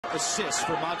Assists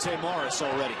for Monte Morris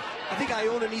already. I think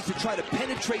Iona needs to try to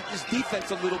penetrate this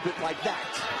defense a little bit like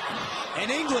that.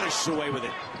 And English away with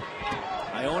it.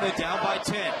 Iona down by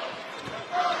 10.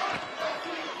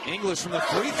 English from the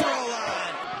free throw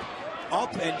line.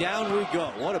 Up and down we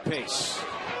go. What a pace.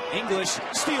 English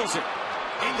steals it.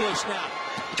 English now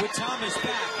with Thomas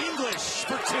back. English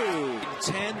for 2.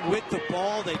 10 with the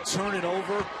ball. They turn it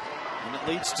over. And it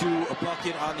leads to a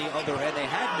bucket on the other end. They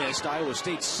had missed Iowa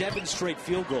State 7 straight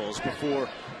field goals before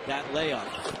that layup.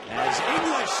 As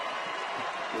English.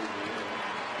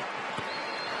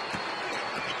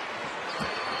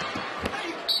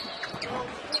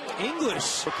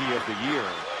 English. Rookie of the year.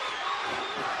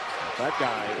 That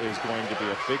guy is going to be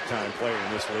a big-time player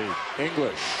in this league.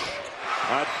 English.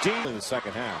 A deep in the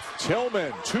second half.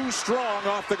 Tillman, too strong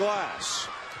off the glass.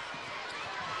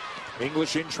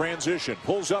 English in transition,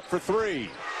 pulls up for 3.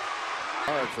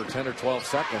 Hard for 10 or 12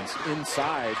 seconds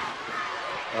inside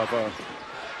of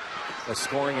a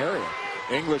scoring area.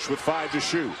 English with 5 to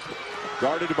shoot.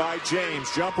 Guarded by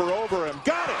James, jumper over him,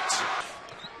 got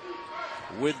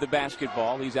it! With the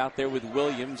basketball, he's out there with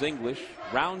Williams, English,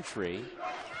 Roundtree,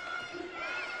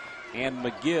 and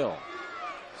McGill.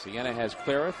 Siena has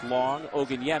Clarith, Long,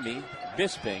 Oganyemi,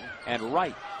 Bisping, and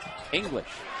Wright. English,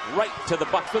 right to the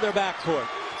bucket for their backcourt.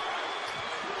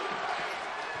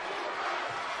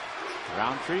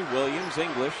 Roundtree, Williams,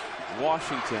 English,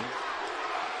 Washington,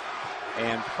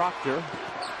 and Proctor.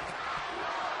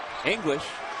 English,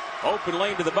 open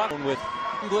lane to the bucket with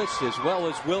English as well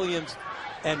as Williams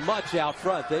and Much out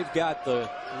front. They've got the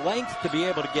length to be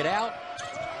able to get out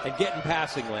and get in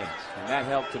passing lanes. And that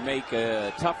helped to make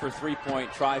a tougher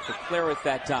three-point try for Clarith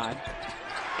that time.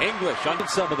 English under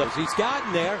some of those. He's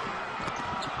gotten there.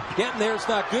 Getting there is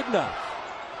not good enough.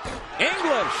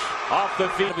 English off the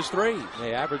feet of his 3.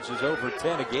 He averages over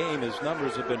 10 a game. His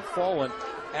numbers have been falling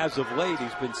as of late.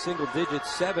 He's been single digits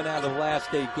 7 out of the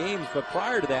last 8 games. But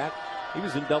prior to that, he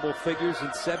was in double figures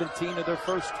in 17 of their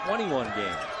first 21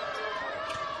 games.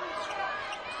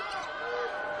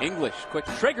 English, quick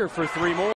trigger for 3 more.